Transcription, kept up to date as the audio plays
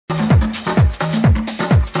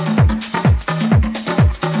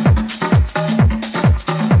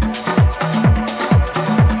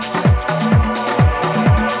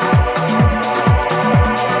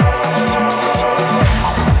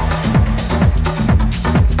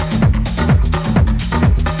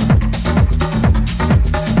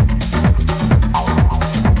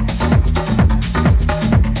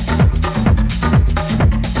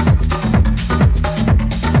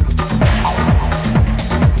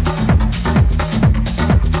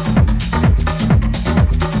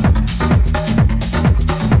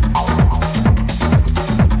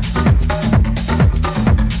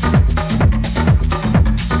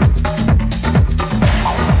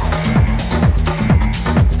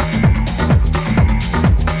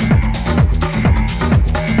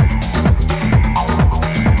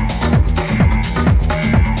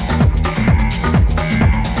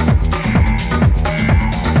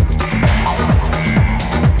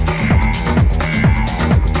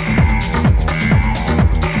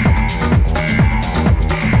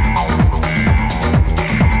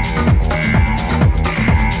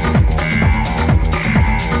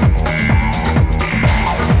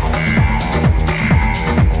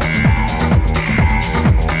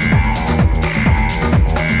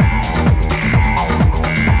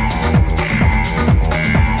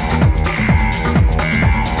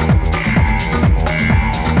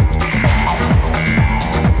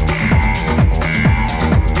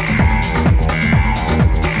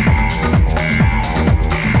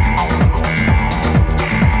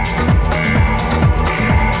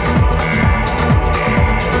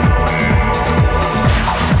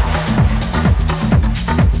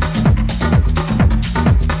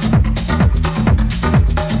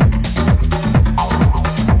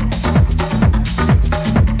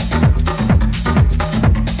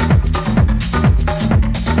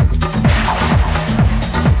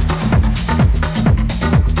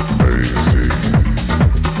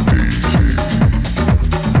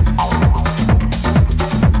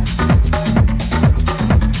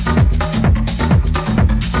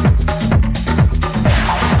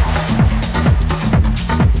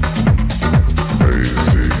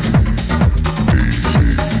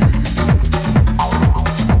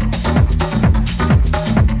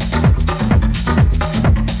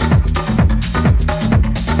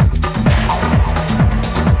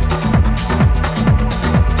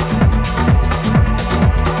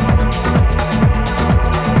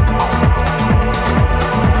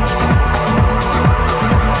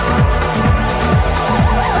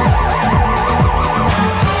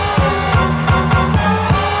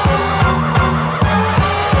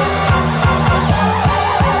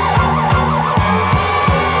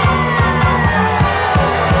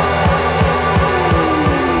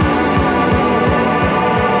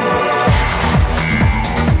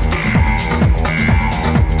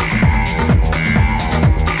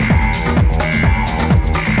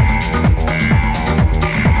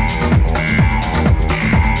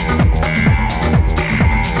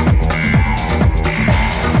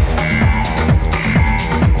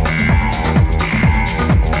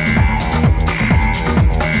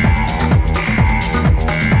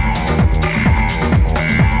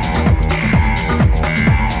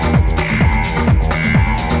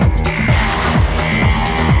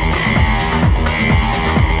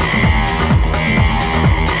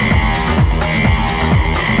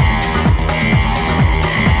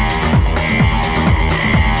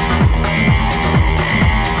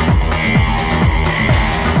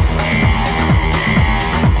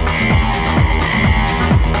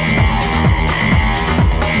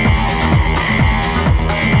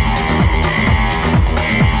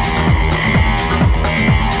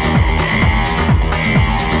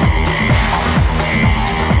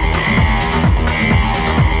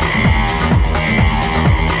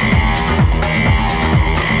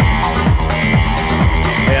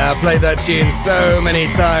played that tune so many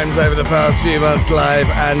times over the past few months live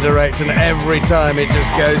and direct, and every time it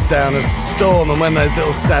just goes down a storm, and when those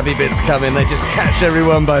little stabby bits come in, they just catch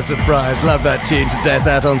everyone by surprise. Love that tune to death.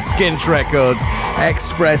 Out on Skinch Records,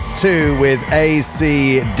 Express 2 with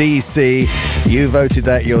AC/DC. You voted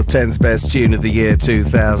that your 10th best tune of the year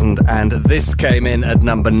 2000, and this came in at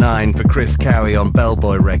number 9 for Chris Cowie on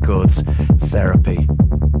Bellboy Records, Therapy.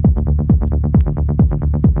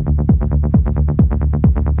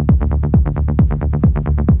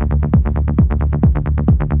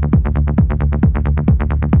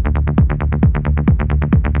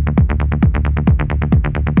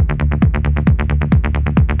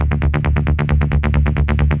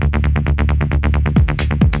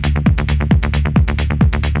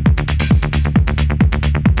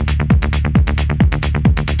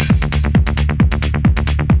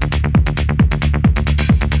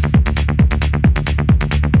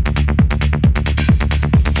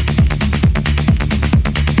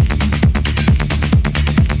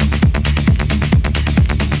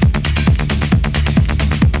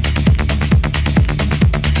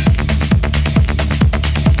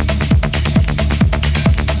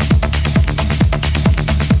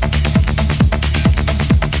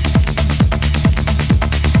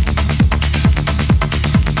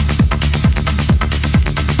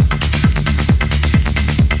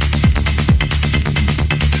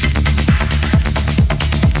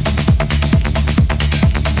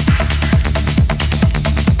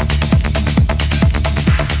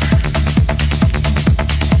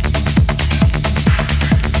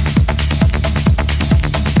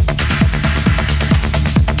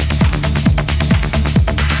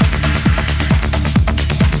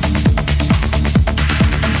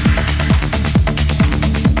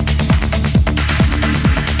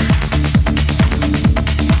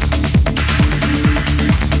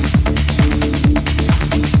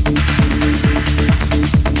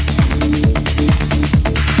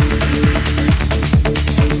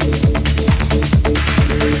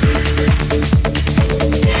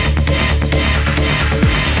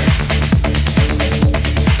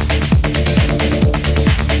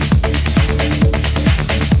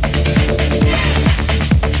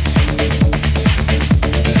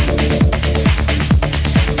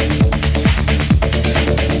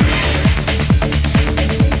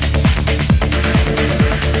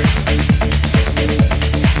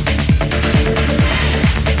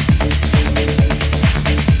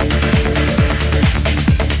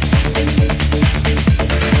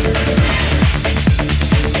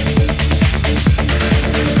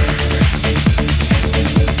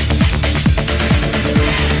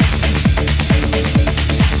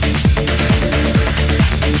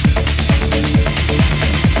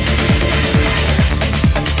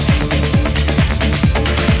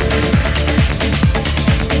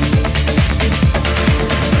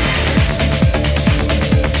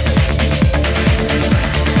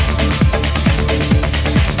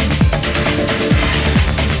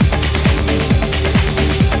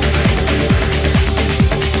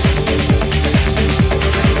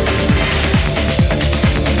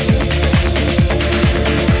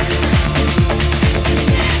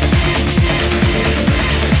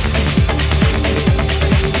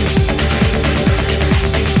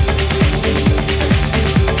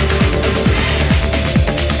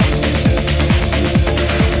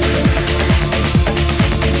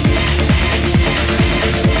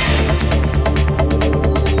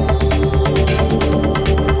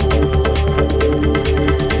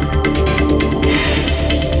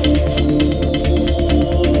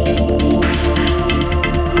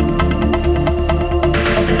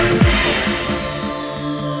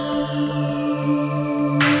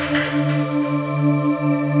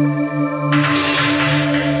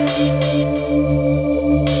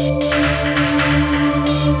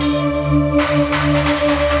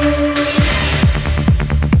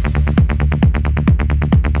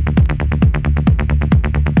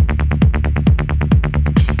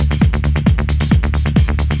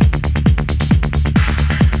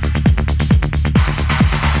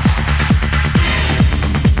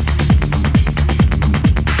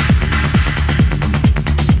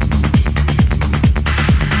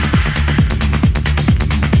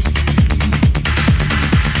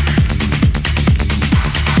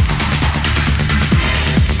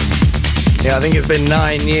 Yeah, I think it's been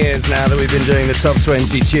 9 years now that we've been doing the top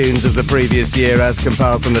 20 tunes of the previous year as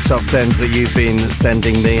compiled from the top 10s that you've been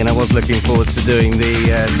sending me, and I was looking forward to doing the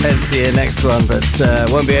 10th year next one, but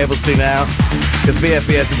won't be able to now because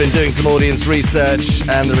BFBS have been doing some audience research,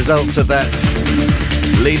 and the results of that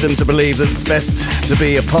lead them to believe that it's best to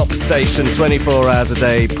be a pop station 24 hours a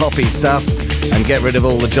day, poppy stuff.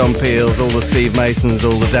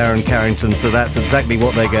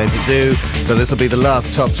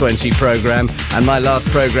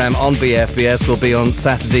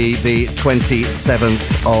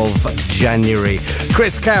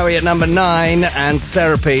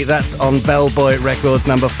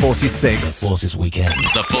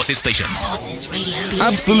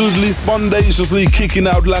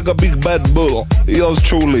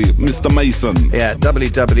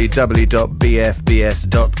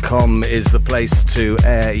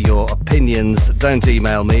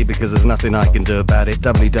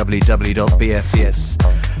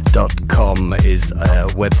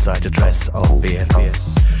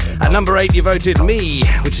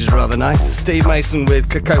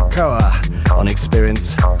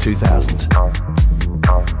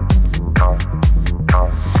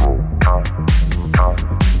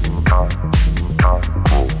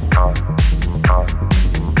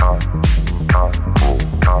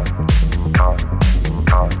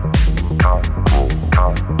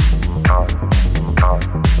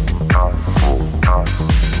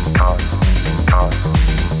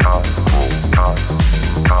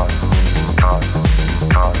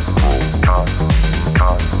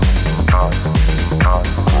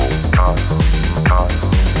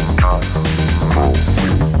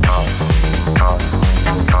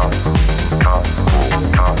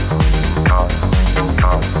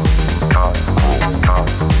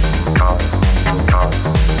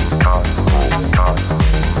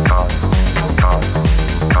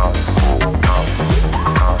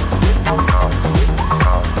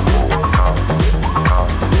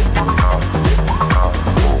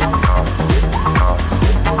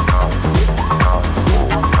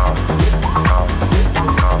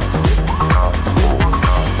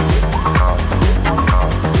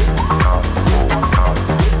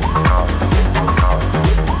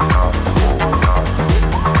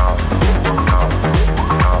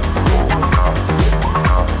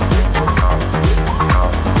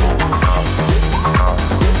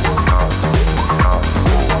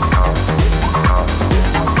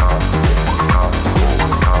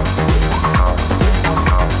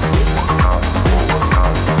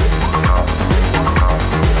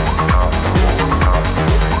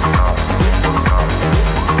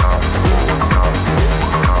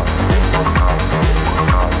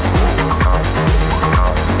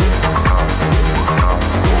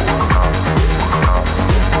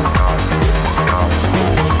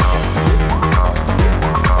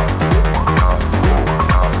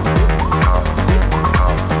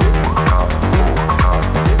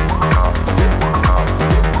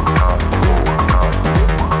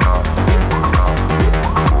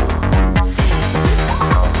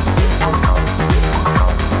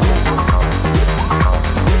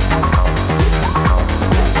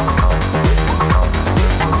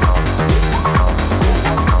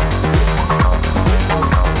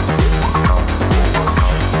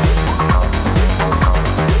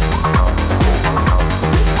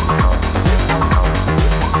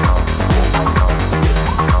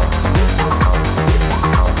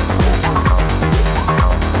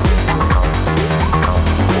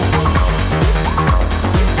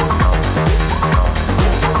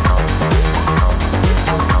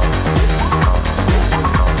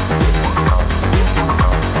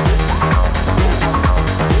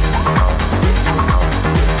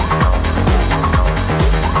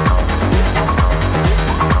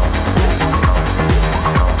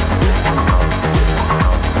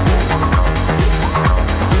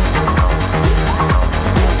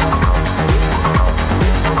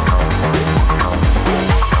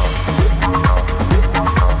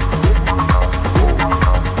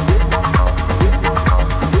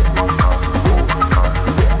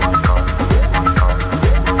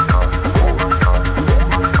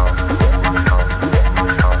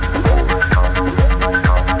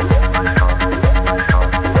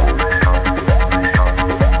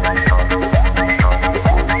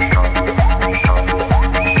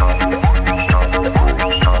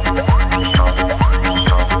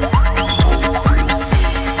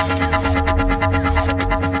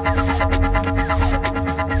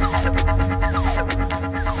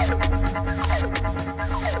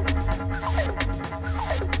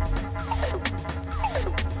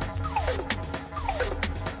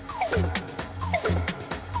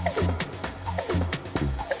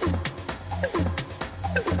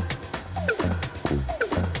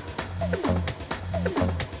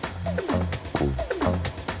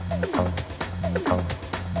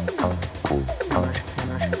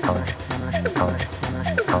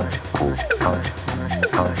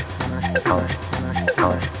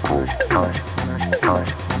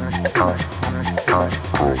 Bettinghaus.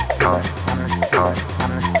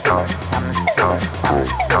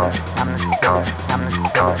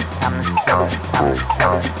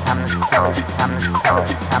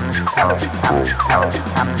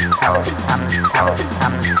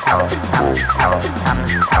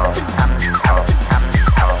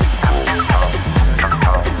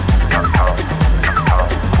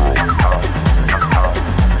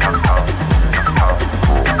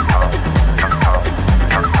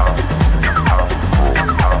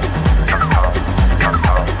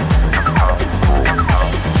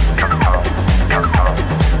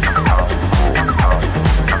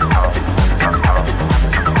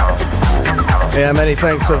 Yeah, many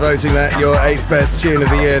thanks for voting that your 8th best tune of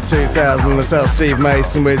the year 2000. Myself, Steve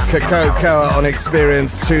Mason, with Cocoa on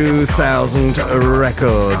Experience 2000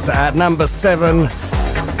 Records. At number 7,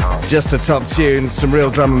 just a top tune, some real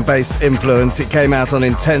drum and bass influence. It came out on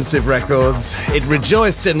Intensive Records. It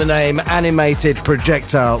rejoiced in the name Animated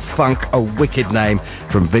Projectile Funk, a wicked name,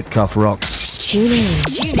 from Vitkov Rock. Tune in.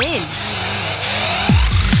 Tune in.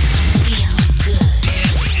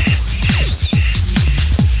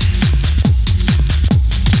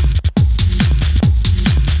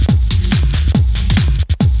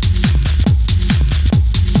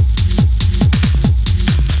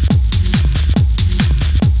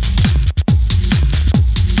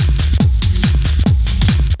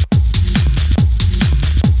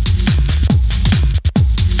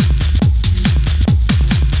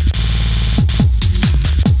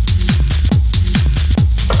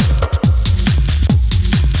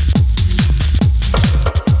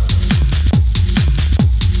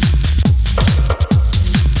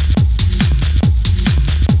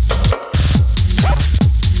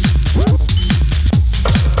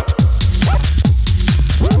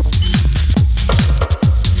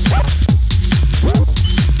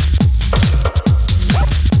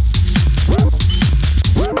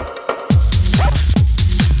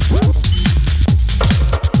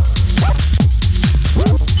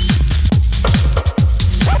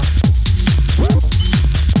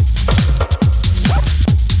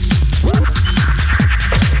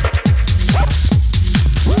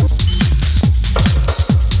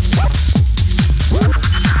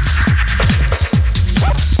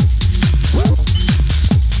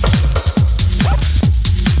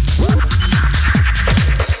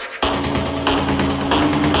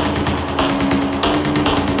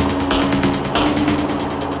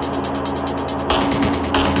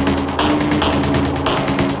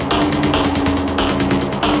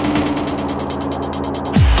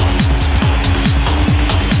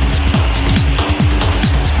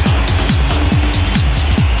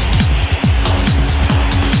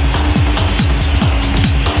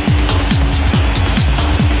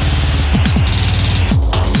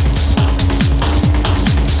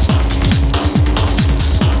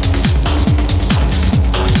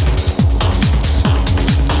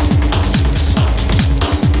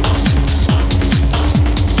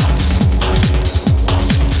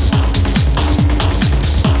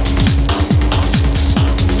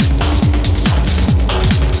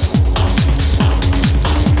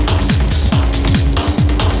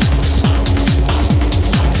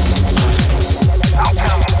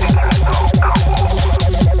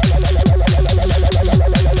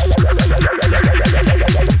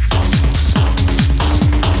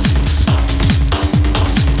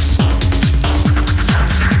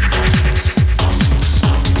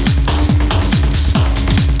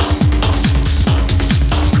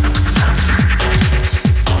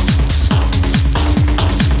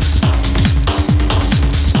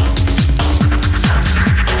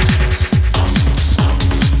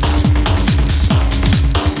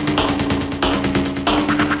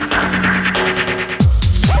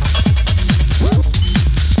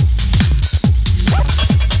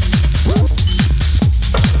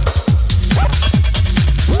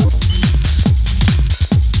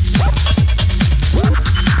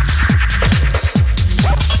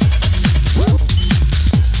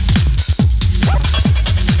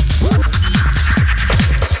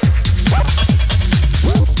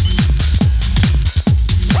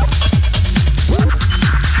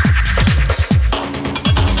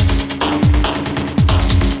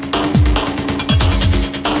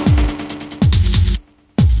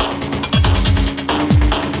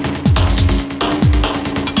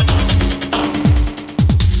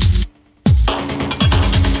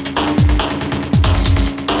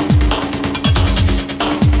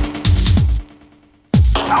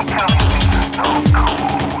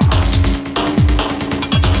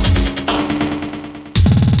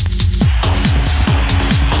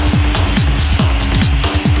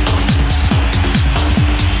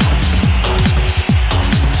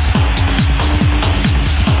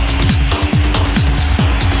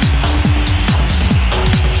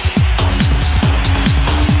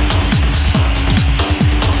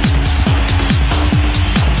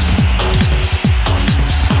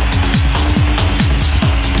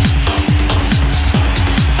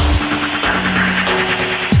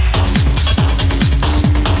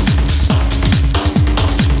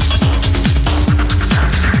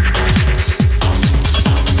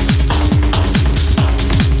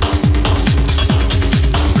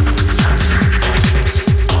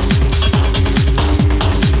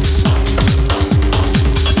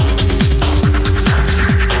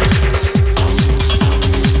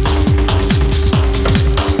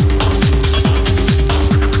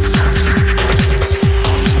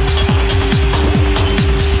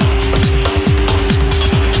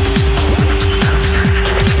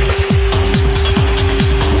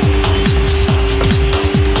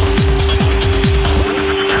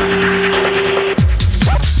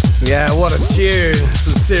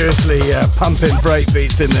 seriously pumping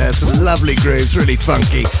breakbeats in there. Some lovely grooves, really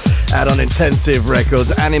funky. Out on Intensive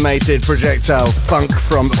Records, animated projectile funk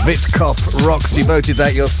from Vitkov Rocks. You voted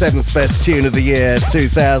that your 7th best tune of the year,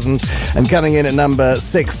 2000. And coming in at number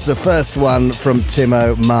 6, the first one from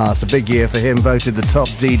Timo, Maas. A big year for him, voted the top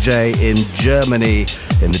DJ in Germany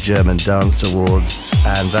in the German Dance Awards.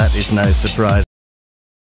 And that is no surprise.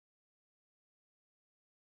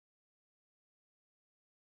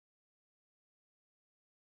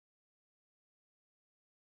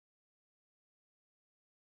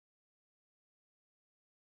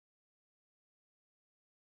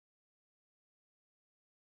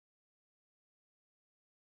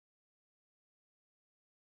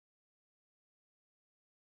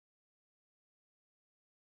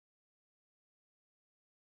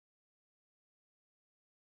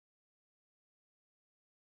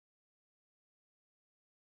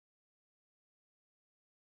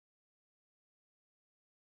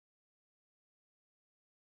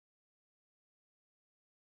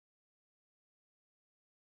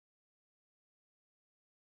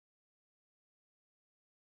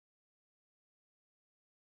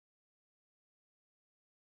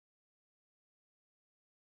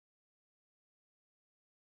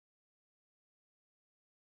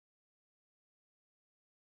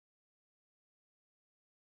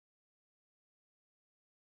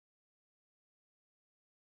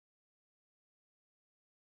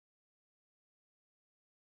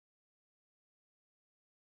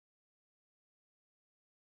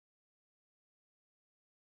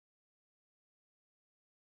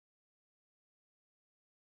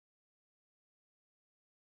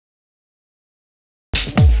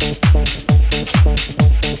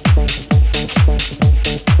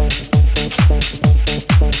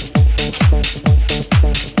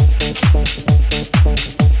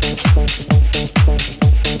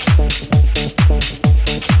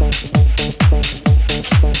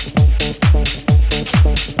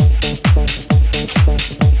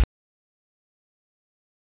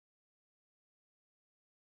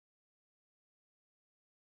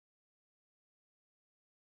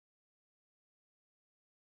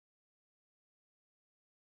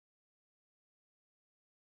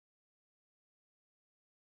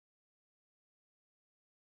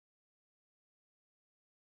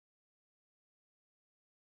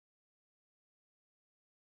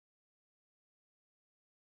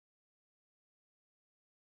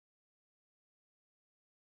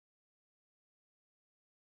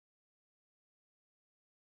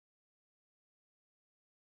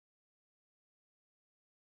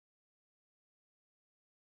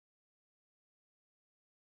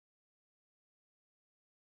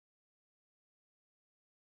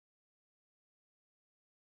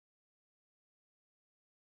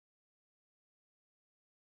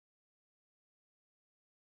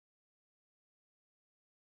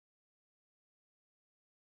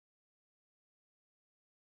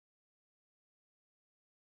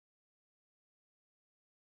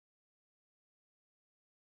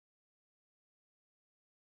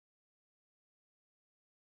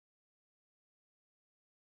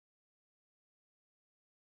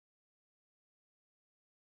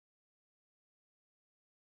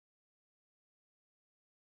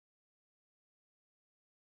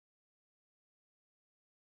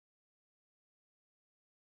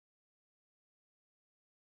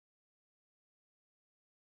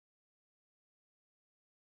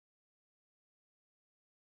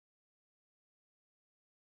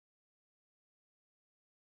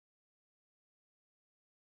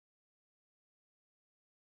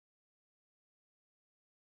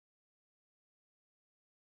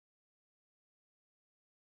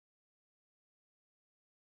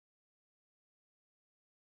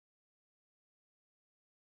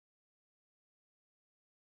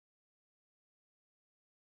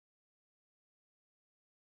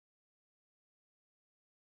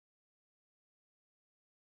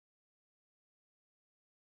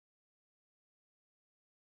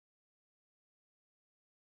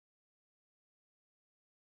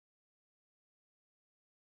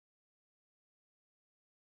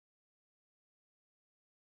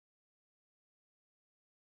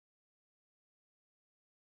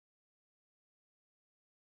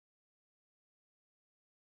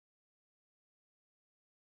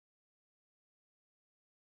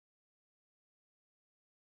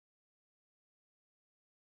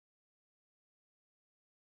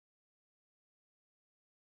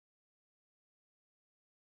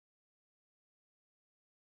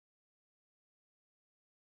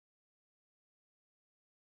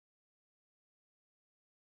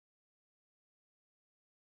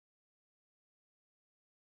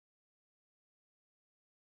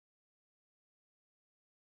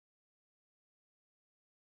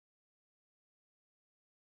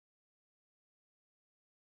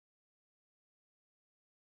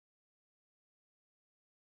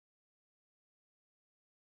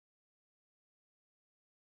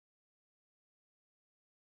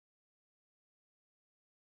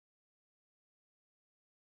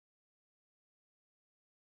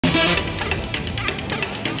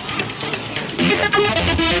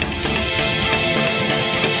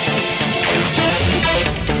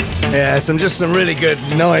 Yeah, some really good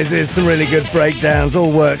noises, some really good breakdowns.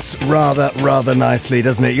 All works rather nicely,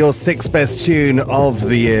 doesn't it? Your sixth best tune of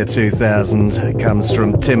the year 2000 comes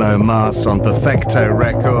from Timo, Maas on Perfecto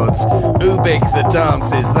Records. Ubik, The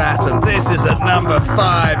Dance Is That, and this is at number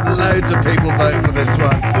 5. Loads of people vote for this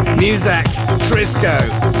one. Musak,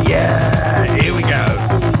 Trisco. Yeah, here we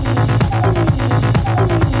go.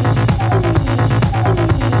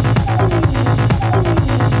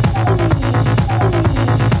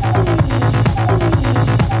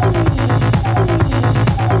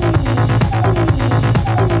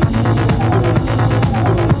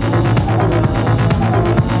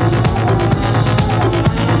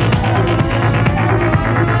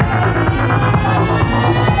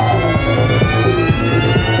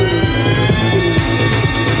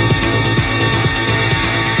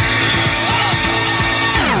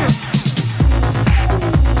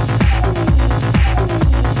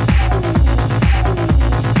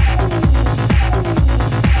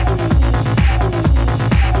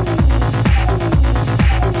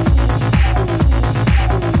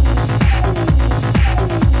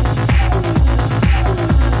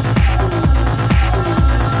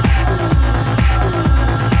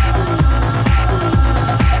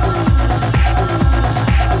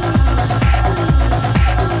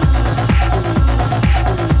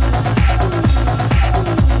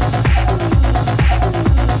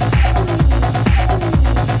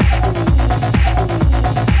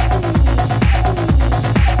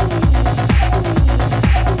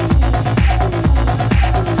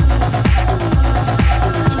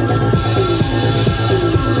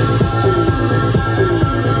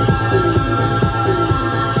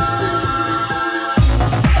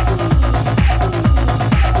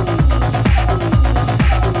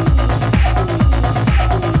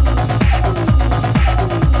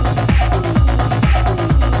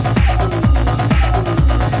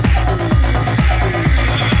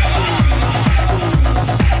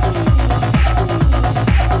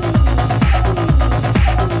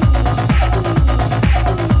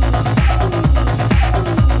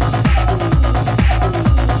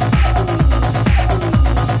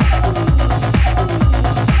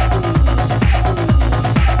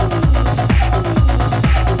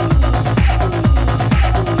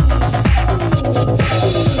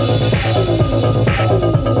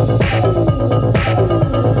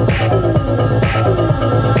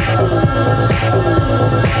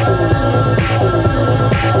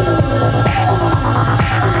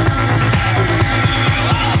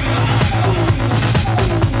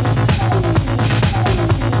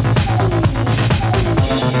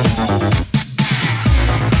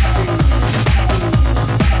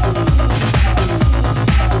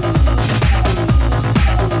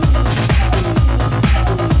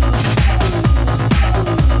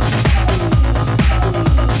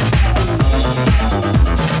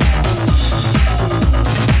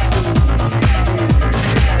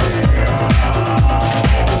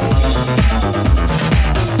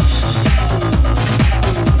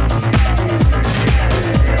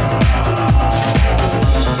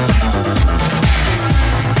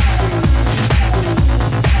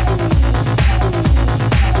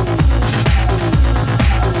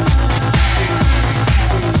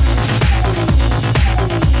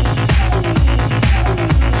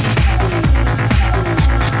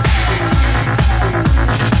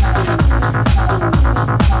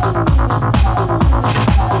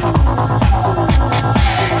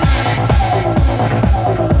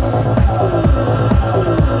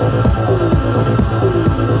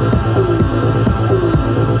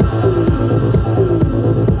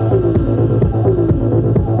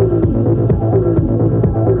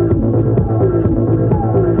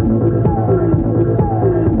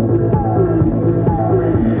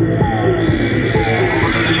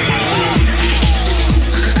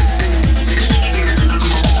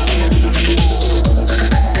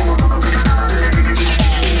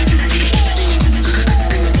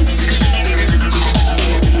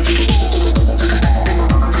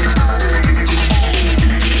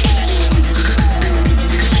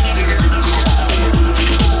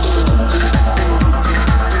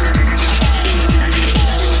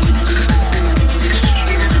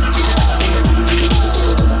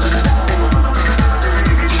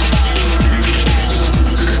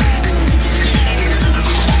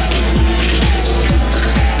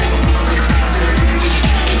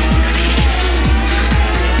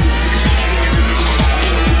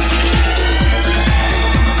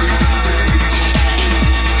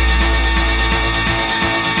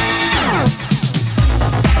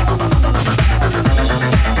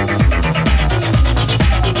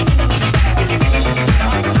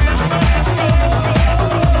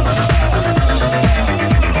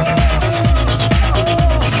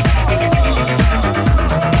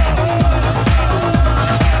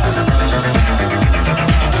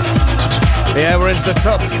 into the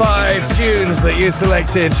top 5 tunes that you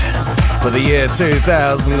selected for the year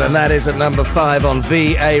 2000, and that is at number 5 on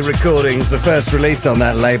VA Recordings, the first release on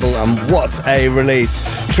that label, and what a release.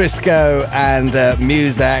 Trisco and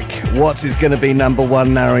Musak, what is going to be number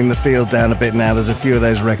 1, narrowing the field down a bit now. There's a few of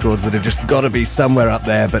those records that have just got to be somewhere up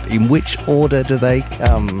there, but in which order do they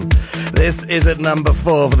come? This is at number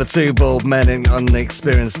 4 for the two bald men on the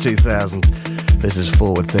Experience 2000. This is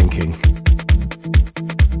Forward Thinking.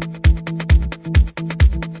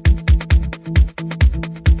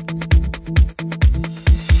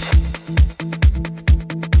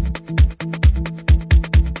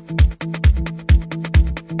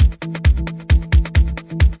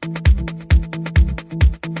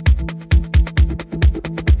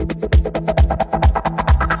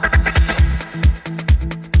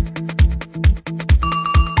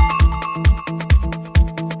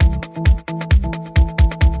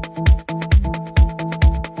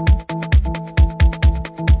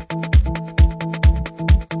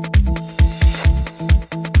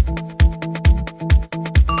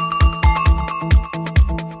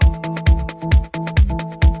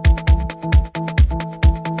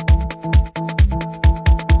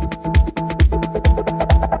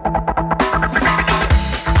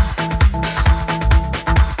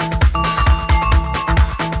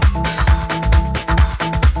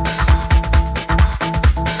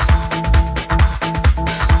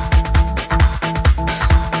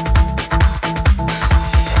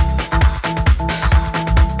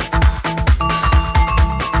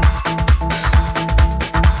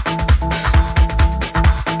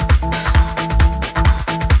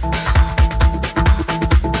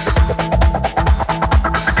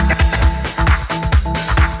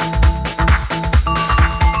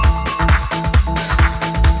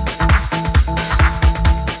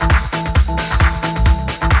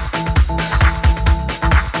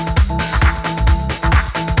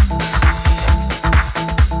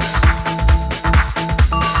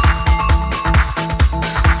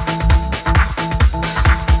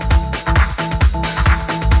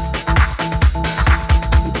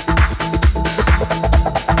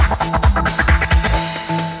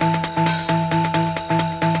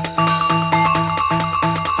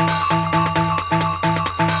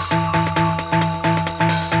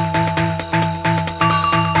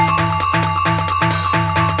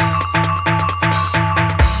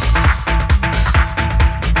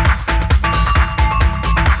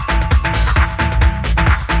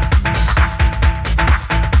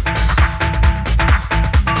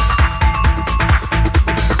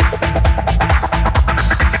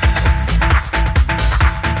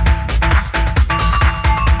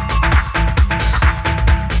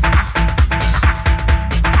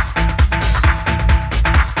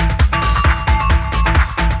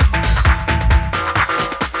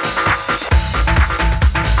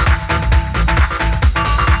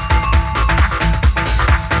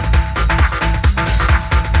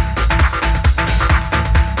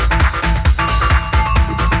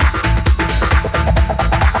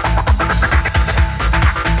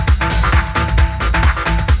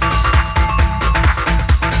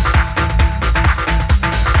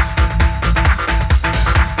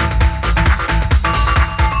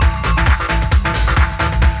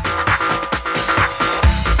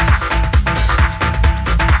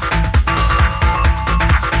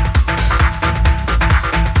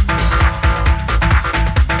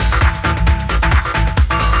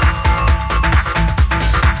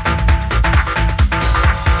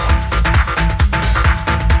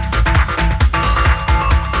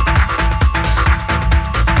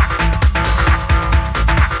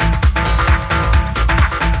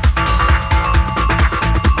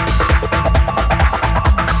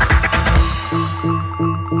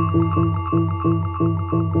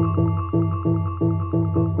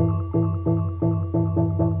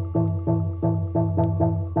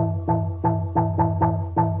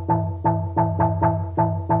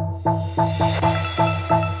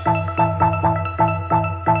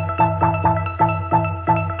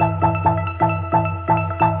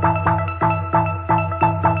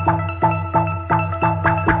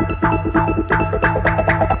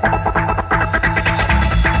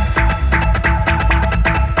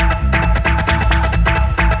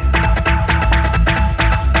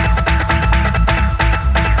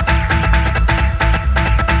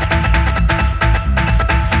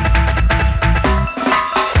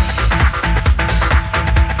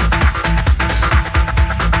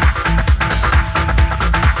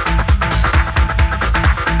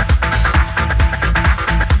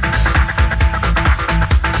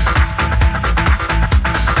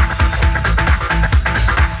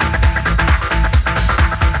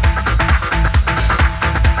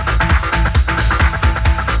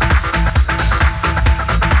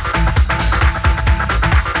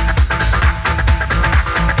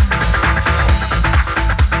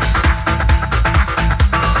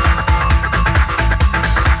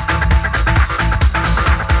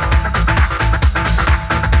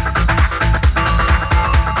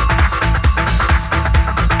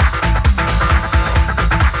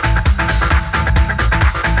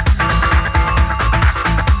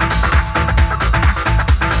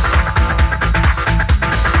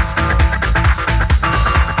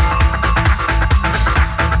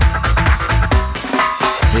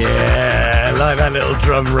 like that little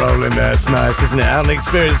drum roll in there. It's nice, isn't it? Out in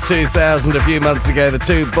Experience 2000 a few months ago, the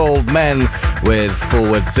two bald men with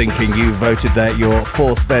Forward Thinking. You voted that your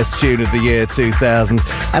fourth best tune of the year 2000.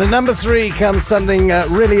 And at number 3 comes something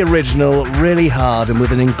really original, really hard, and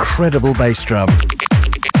with an incredible bass drum.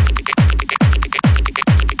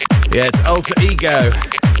 Yeah, it's Alter Ego,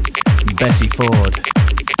 Betty Ford.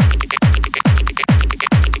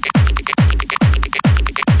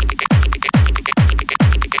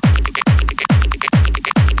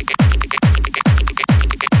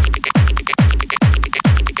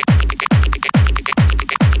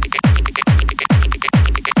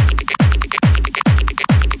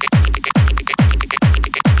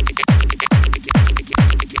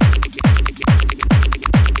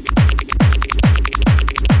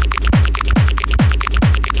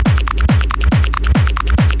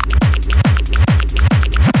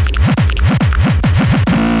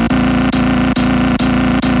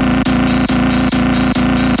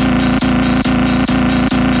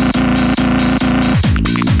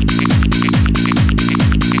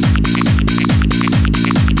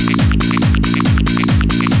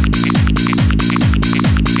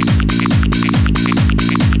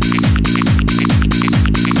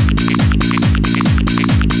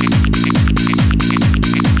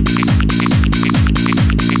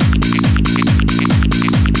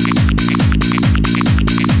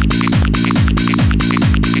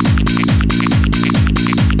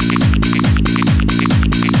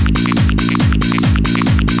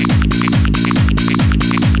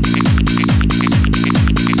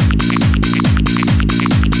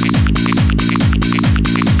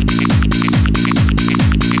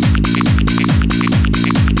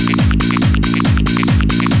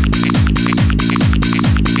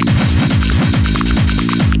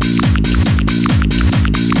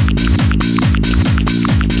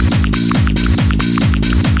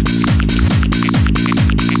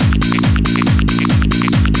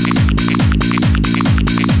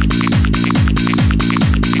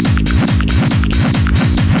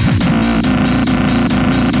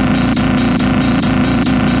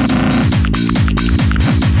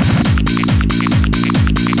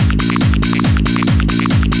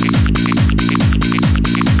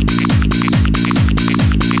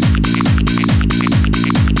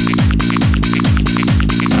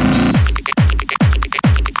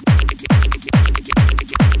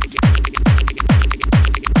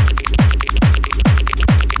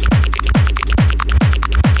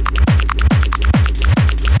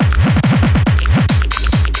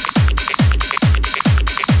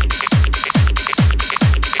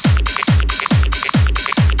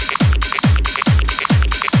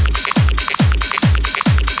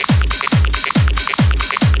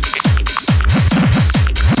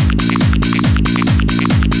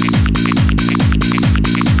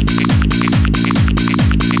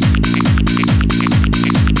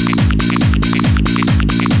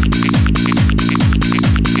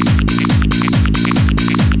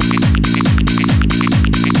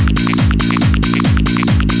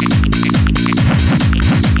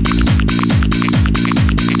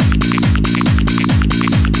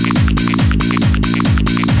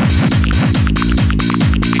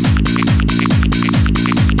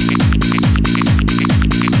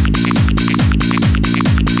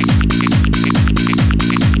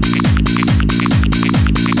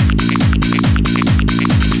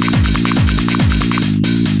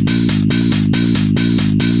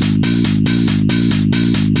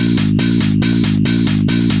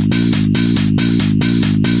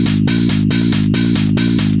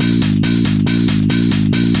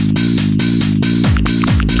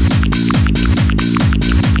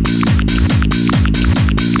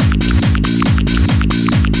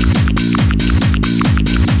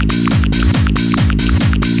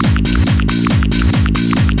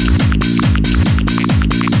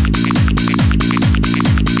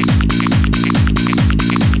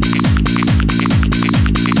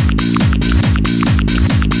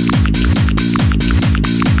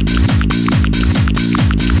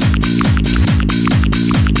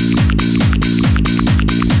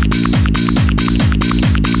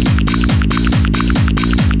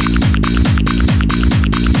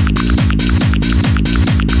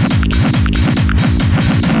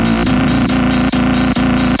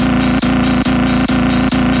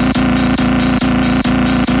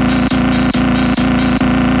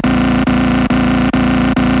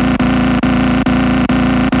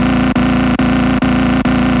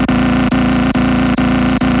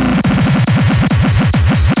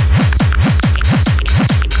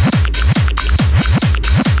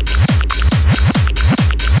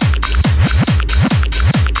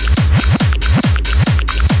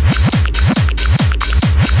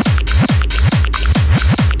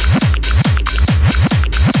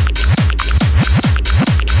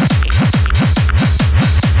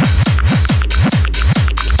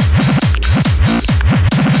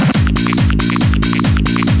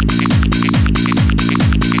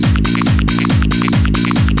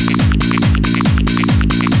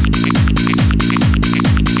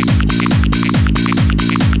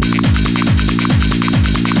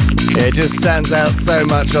 Yeah, it just stands out so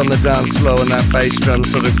much on the dance floor when that bass drum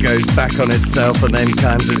sort of goes back on itself and then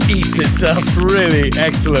kind of eats itself. Really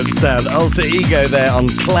excellent sound. Alter Ego there on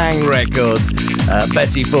Clang Records.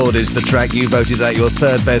 Betty Ford is the track. You voted that your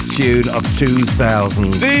third best tune of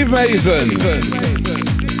 2000. Steve Mason,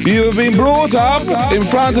 you have been brought up in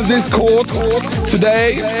front of this court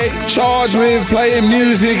today, charged with playing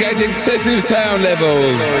music at excessive sound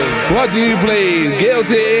levels. What do you plead,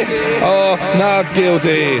 guilty or not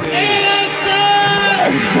guilty?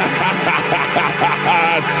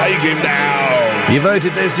 Take him down. You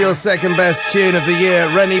voted this your second best tune of the year.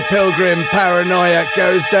 Rennie Pilgrem, Paranoia,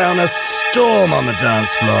 goes down a storm on the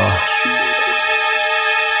dance floor.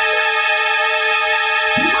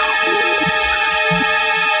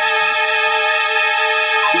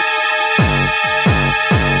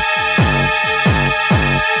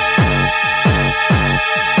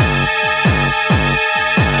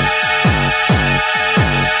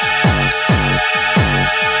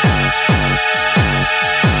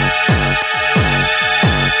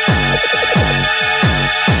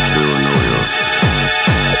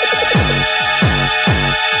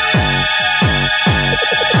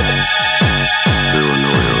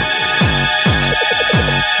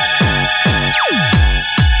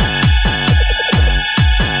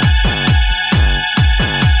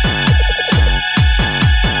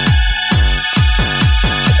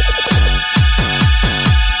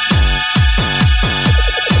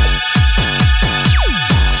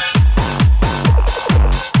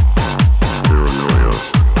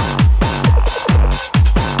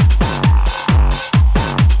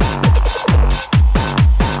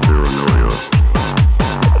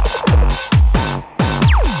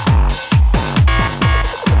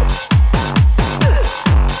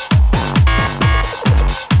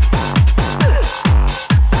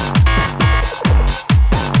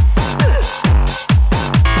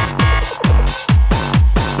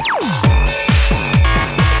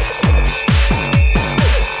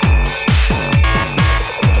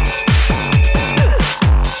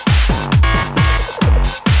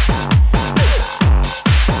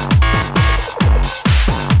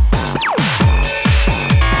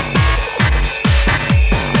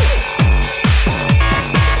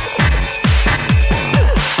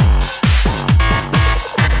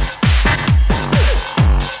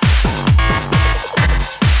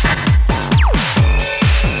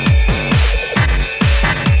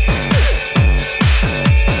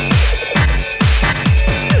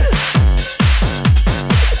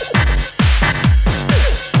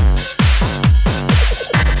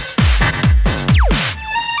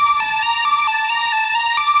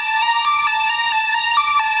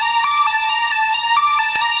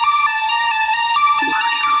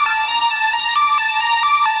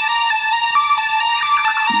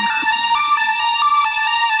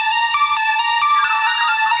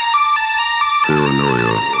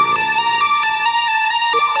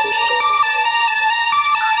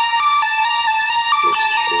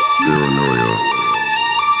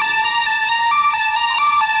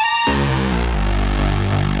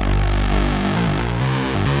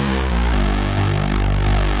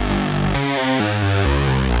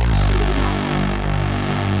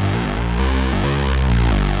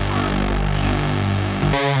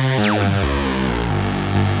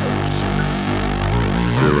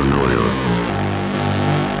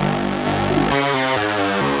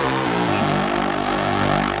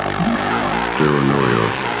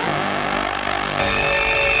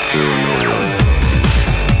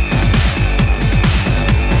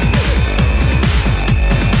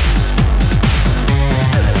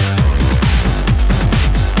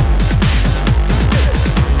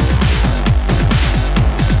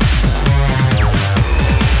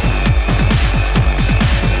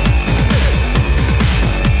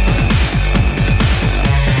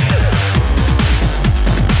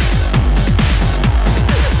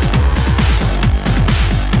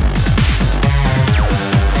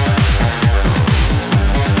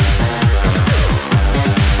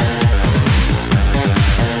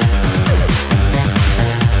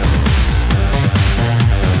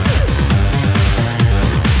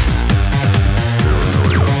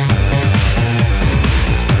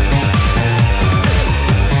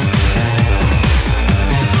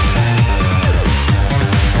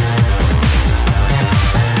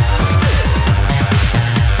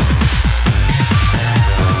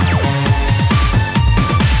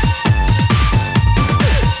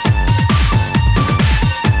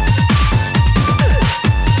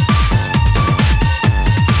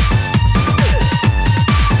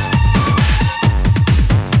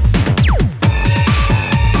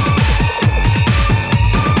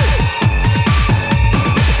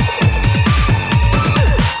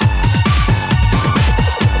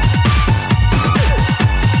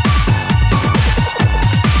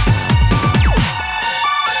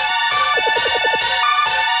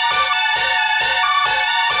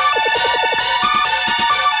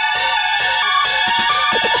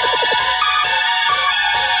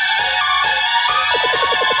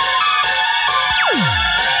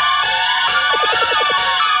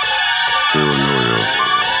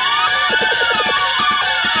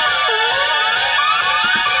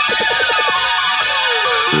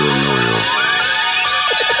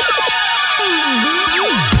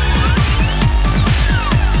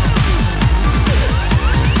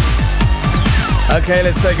 Okay,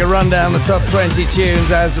 let's take a run down the top 20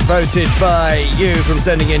 tunes as voted by you from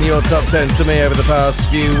sending in your top 10s to me over the past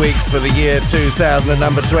few weeks for the year 2000. At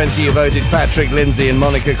number 20, you voted Patrick Lindsay and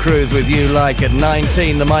Monica Cruz with You Like. At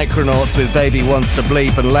 19, the Micronauts with Baby Wants to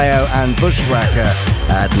Bleep, and Leo and Bushwhacker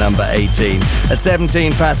at number 18. At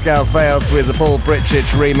 17, Pascal Fails with the Paul Britchett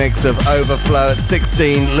remix of Overflow. At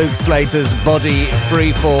 16, Luke Slater's Body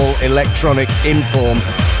Freefall Electronic Inform.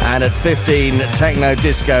 And at 15, Techno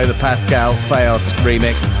Disco, the Pascal Fails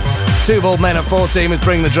remix. Two Bald Men at 14 with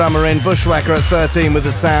Bring the Drummer In. Bushwhacker at 13 with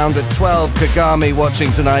The Sound. At 12, Kagami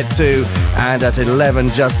Watching Tonight 2. And at 11,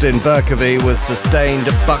 Justin Berkovey with Sustained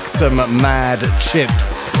Buxom Mad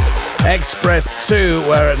Chips. Express 2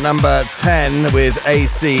 were at number 10 with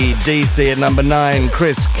AC/DC. At number 9,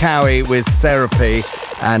 Chris Cowie with Therapy.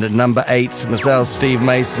 And at number 8, Marcel Steve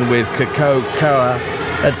Mason with Kokoa.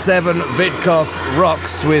 At 7, Vitkov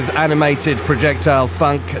Rocks with Animated Projectile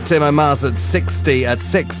Funk. Timo Maas at 60. At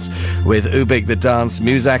 6, with Ubik the Dance,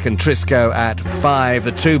 Musak and Trisco at 5.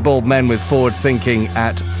 The Two Bald Men with Forward Thinking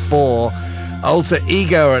at 4. Alter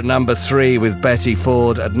Ego at number 3 with Betty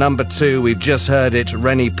Ford. At number 2, we've just heard it,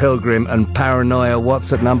 Rennie, Pilgrem and Paranoia.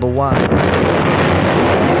 What's at number 1?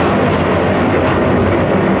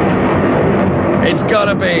 It's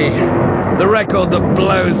gotta be the record that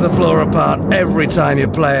blows the floor apart every time you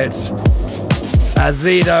play it.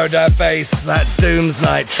 Azzido da Bass, that Dooms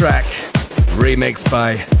Night track, remixed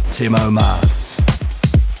by Timo Maas.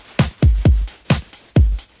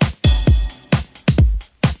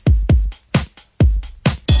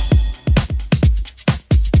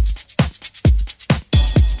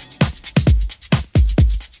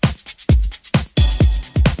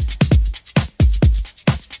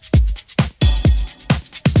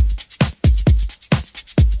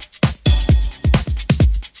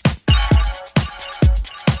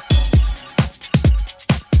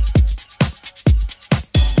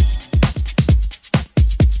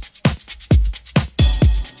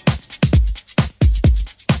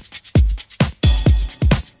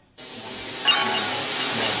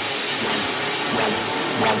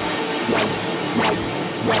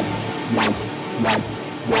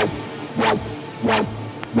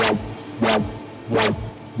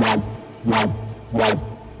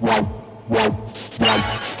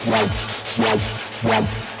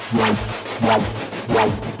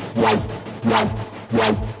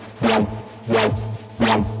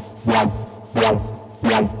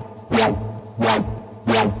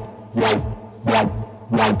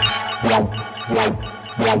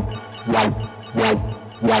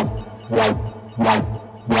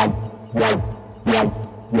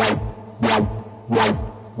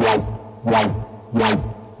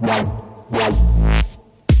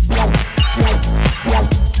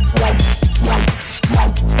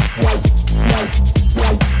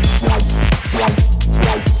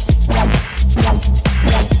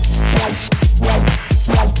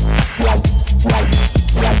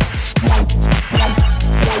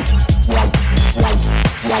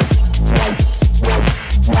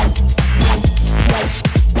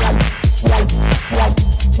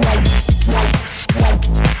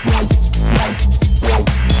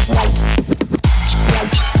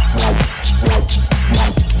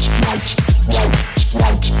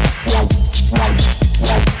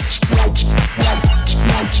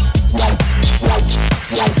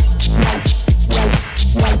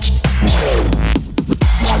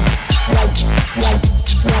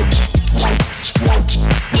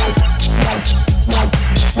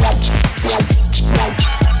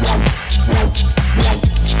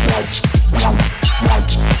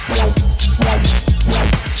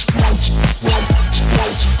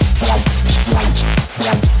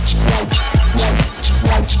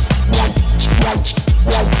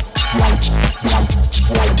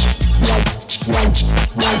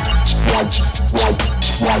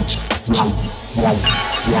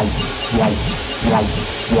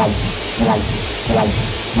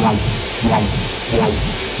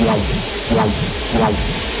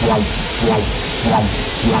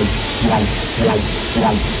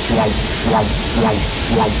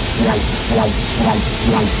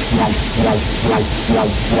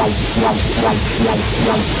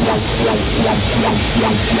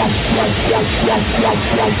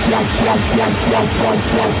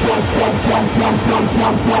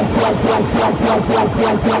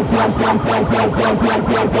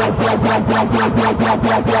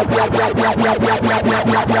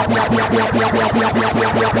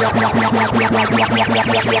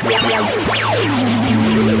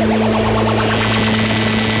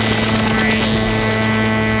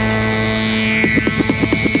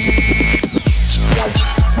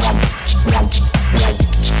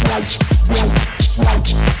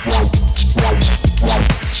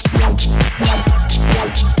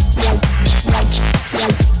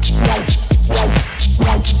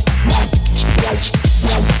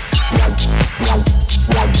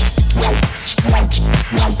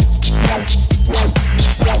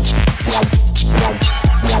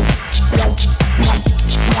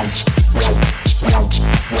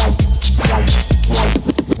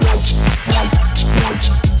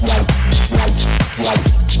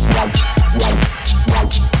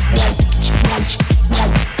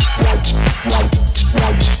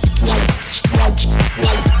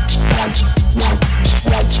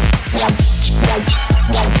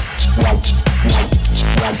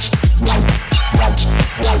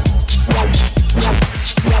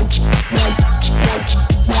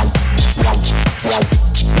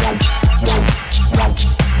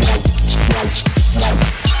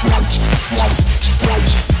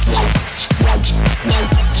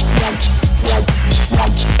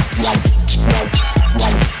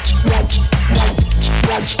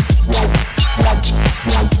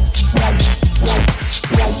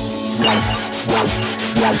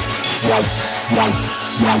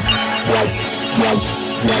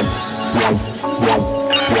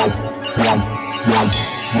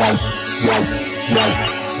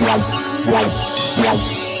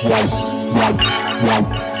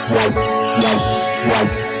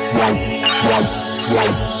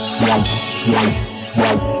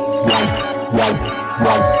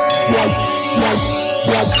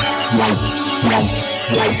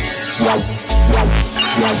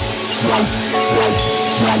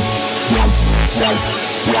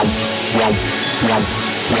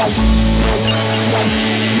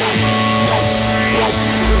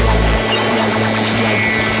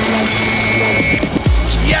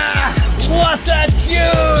 Yeah, what a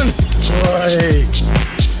tune! Boy.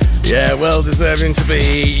 Yeah, well deserving to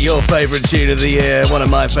be your favourite tune of the year. One of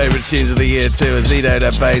my favourite tunes of the year too. Azzido,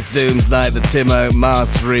 that bass, Doom's Night, the Timo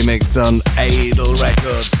Maas remix on Adel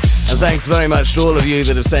Records. And thanks very much to all of you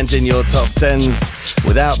that have sent in your top 10s.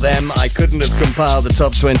 Without them, I couldn't have compiled the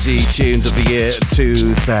top 20 tunes of the year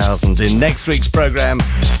 2000. In next week's programme,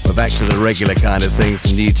 we're back to the regular kind of things,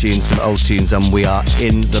 some new tunes, some old tunes, and we are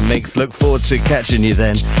in the mix. Look forward to catching you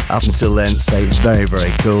then. Up until then, stay very,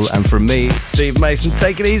 very cool. And from me, Steve Mason,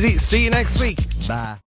 take it easy. See you next week. Bye.